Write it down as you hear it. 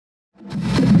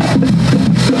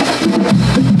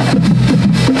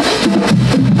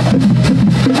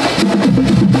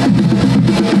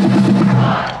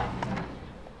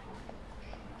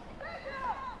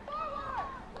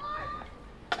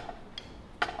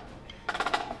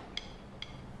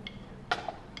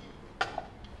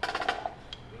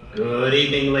Good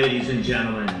evening, ladies and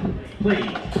gentlemen. Please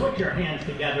put your hands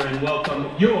together and welcome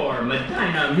your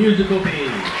Medina Musical Bees. The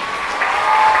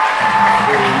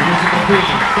Musical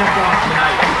Bees step off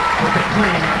tonight with the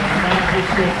playing of the Medina High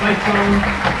School fight song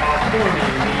while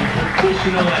forming the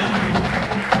traditional anthem.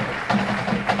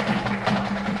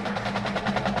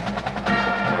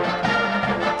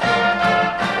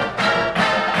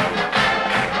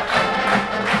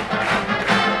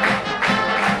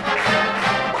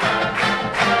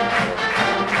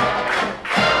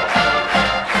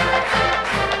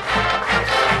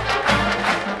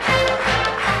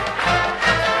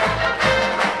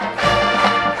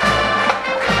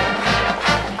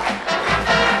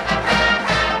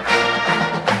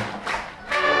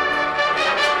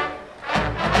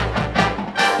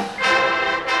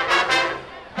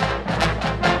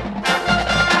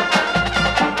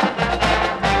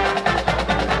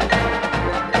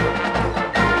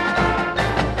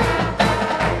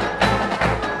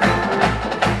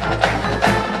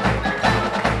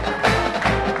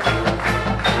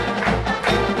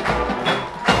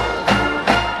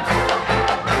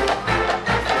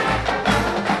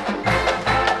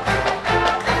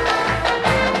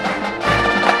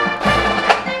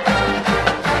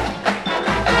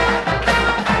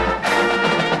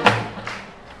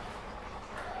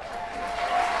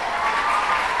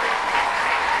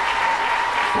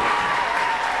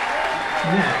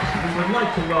 Next, we would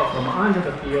like to welcome onto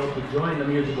the field to join the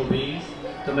Musical Bees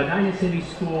the Medina City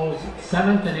Schools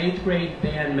 7th and 8th grade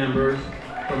band members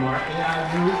from our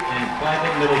AIU and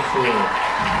private middle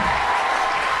school.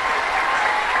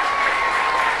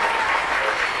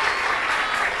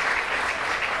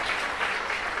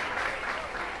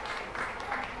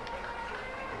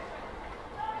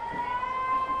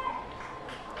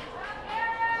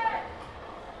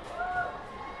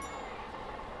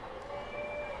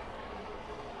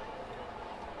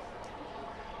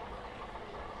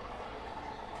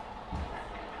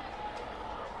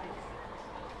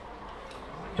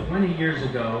 20 years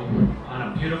ago, on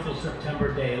a beautiful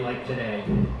September day like today,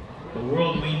 the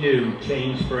world we knew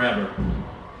changed forever.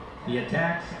 The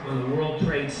attacks on the World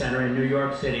Trade Center in New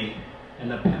York City and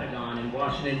the Pentagon in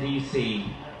Washington,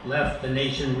 D.C. left the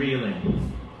nation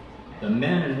reeling. The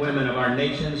men and women of our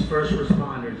nation's first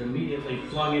responders immediately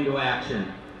flung into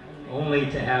action, only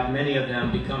to have many of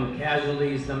them become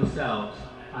casualties themselves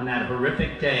on that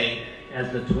horrific day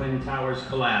as the Twin Towers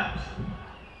collapsed.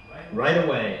 Right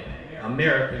away,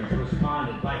 Americans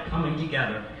responded by coming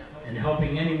together and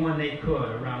helping anyone they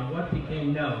could around what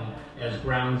became known as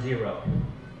Ground Zero.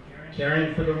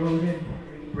 Caring for the wounded,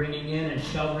 bringing in and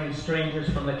sheltering strangers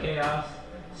from the chaos,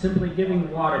 simply giving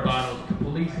water bottles to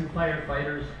police and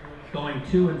firefighters going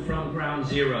to and from Ground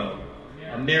Zero.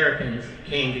 Americans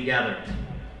came together.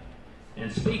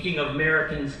 And speaking of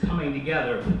Americans coming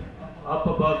together, up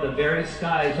above the very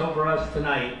skies over us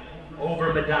tonight,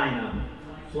 over Medina,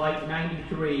 Flight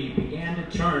 93 began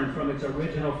to turn from its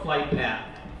original flight path.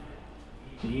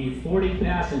 The 40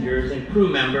 passengers and crew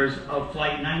members of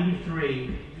Flight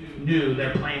 93 knew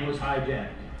their plane was hijacked.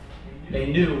 They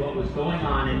knew what was going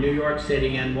on in New York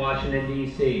City and Washington,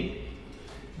 D.C.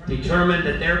 Determined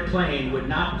that their plane would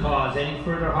not cause any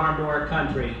further harm to our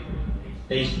country,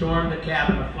 they stormed the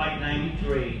cabin of Flight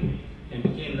 93 and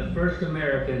became the first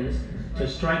Americans to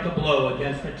strike a blow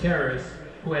against the terrorists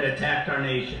who had attacked our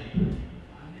nation.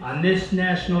 On this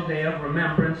National Day of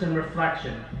Remembrance and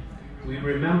Reflection, we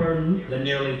remember the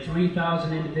nearly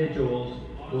 3,000 individuals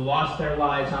who lost their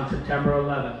lives on September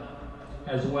 11th,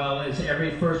 as well as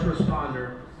every first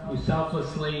responder who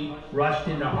selflessly rushed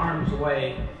into harm's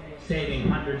way, saving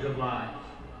hundreds of lives.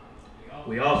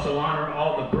 We also honor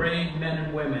all the brave men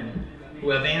and women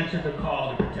who have answered the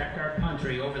call to protect our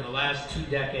country over the last 2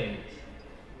 decades.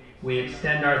 We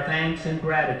extend our thanks and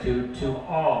gratitude to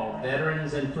all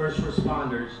veterans and first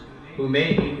responders who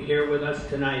may be here with us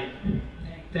tonight.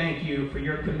 Thank you for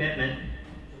your commitment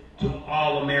to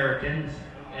all Americans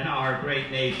and our great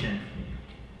nation.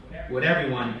 Would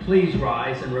everyone please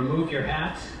rise and remove your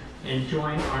hats and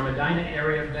join our Medina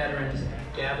area veterans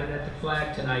gathered at the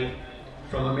flag tonight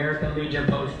from American Legion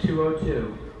Post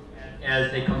 202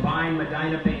 as the combined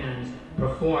Medina bands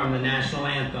perform the national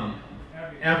anthem.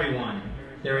 Everyone,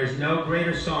 there is no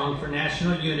greater song for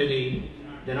national unity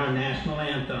than our national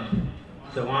anthem.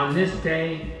 So on this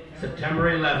day,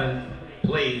 September 11th,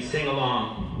 please sing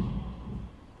along.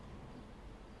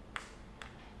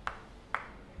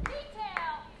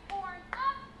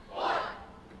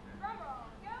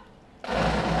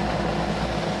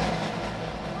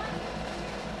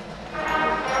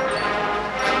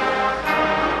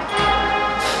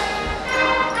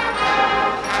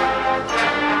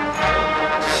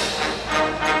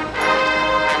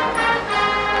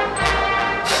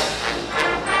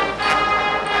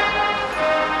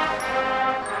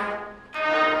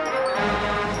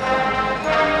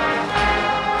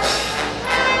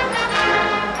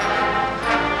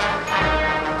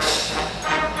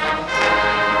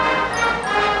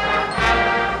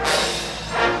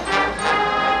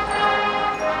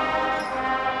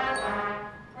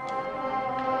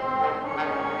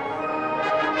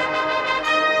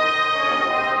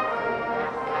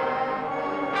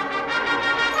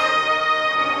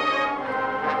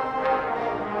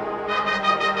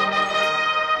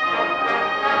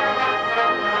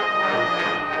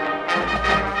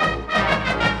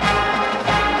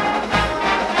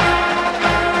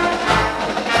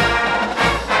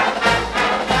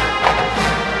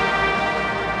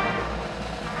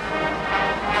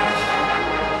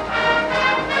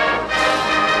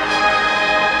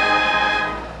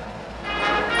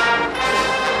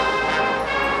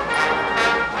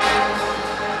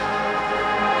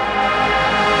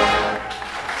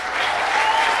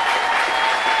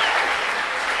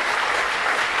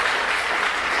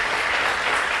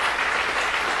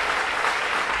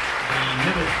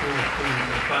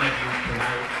 front of you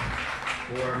tonight.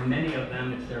 For many of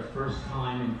them, it's their first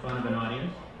time in front of an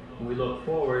audience. We look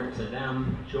forward to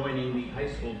them joining the high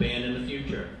school band in the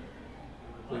future.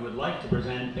 We would like to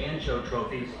present band show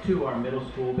trophies to our middle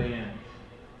school bands.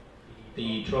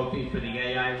 The trophy for the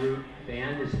AI Root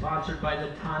Band is sponsored by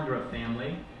the Tondra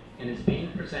family and is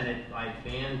being presented by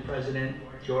Band President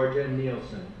Georgia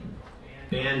Nielsen,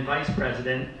 Band Vice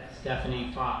President Stephanie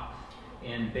Fox,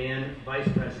 and Band Vice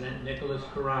President Nicholas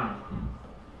Carano.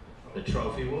 The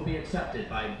trophy will be accepted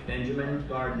by Benjamin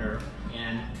Gardner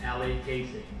and Allie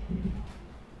Casey.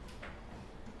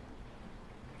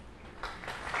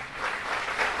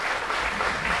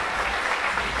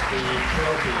 The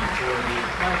trophy for the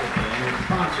private band is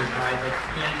sponsored by the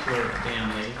Chancellor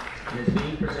family and is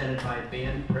being presented by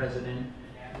Band President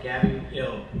Gabby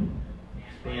Ill,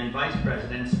 Band Vice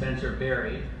President Spencer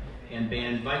Berry, and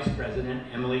Band Vice President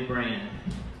Emily Brand.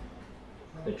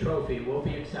 The trophy will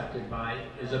be accepted by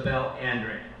Isabel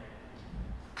Andrick.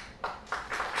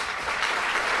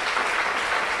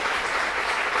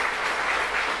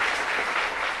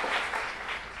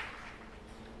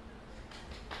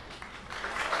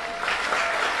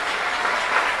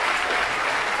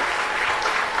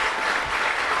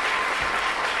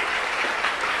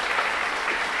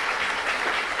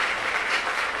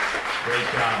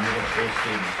 Great job, middle school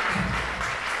students.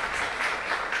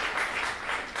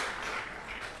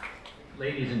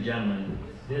 Ladies and gentlemen,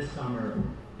 this summer,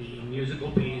 the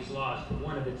Musical Bees lost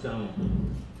one of its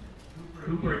own.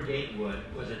 Cooper Gatewood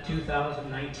was a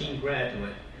 2019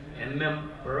 graduate and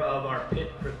member of our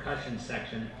pit percussion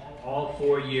section all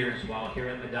 4 years while here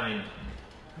at Medina.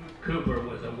 Cooper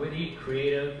was a witty,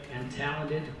 creative, and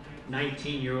talented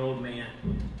 19-year-old man.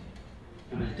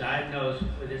 He was diagnosed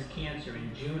with his cancer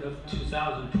in June of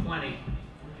 2020,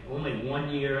 only 1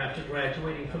 year after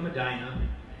graduating from Medina,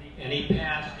 and he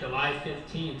passed July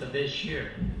 15th of this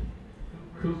year.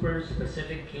 Cooper's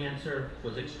specific cancer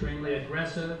was extremely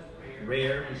aggressive,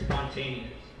 rare, and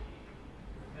spontaneous.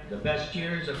 The best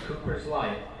years of Cooper's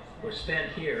life were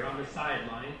spent here on the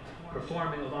sideline,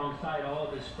 performing alongside all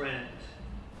of his friends.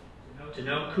 To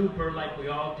know Cooper like we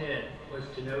all did was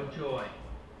to know joy.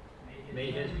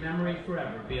 May his memory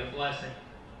forever be a blessing.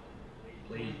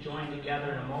 Please join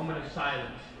together in a moment of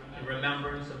silence in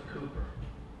remembrance of Cooper.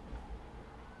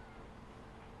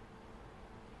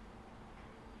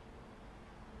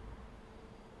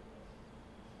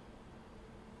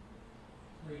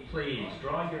 Please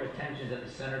draw your attention to the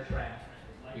center track.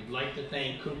 We'd like to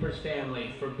thank Cooper's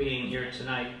family for being here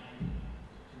tonight.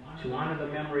 To honor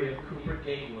the memory of Cooper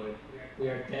Gatewood, we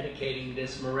are dedicating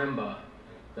this marimba,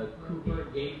 the Cooper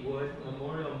Gatewood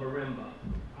Memorial Marimba.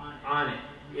 On it,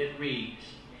 it reads,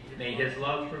 "May his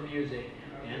love for music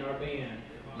and our band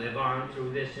live on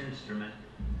through this instrument."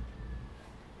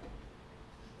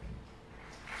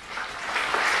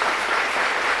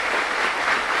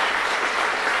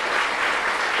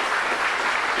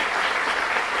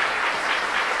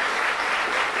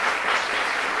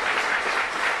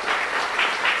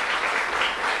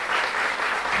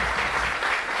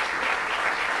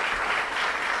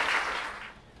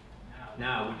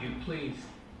 Now, would you please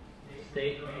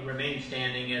remain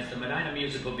standing as the Medina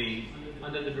Musical Bees,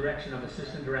 under the direction of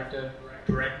Assistant Director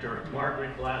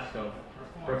Margaret Glasgow,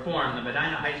 perform the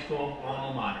Medina High School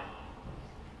alma mater.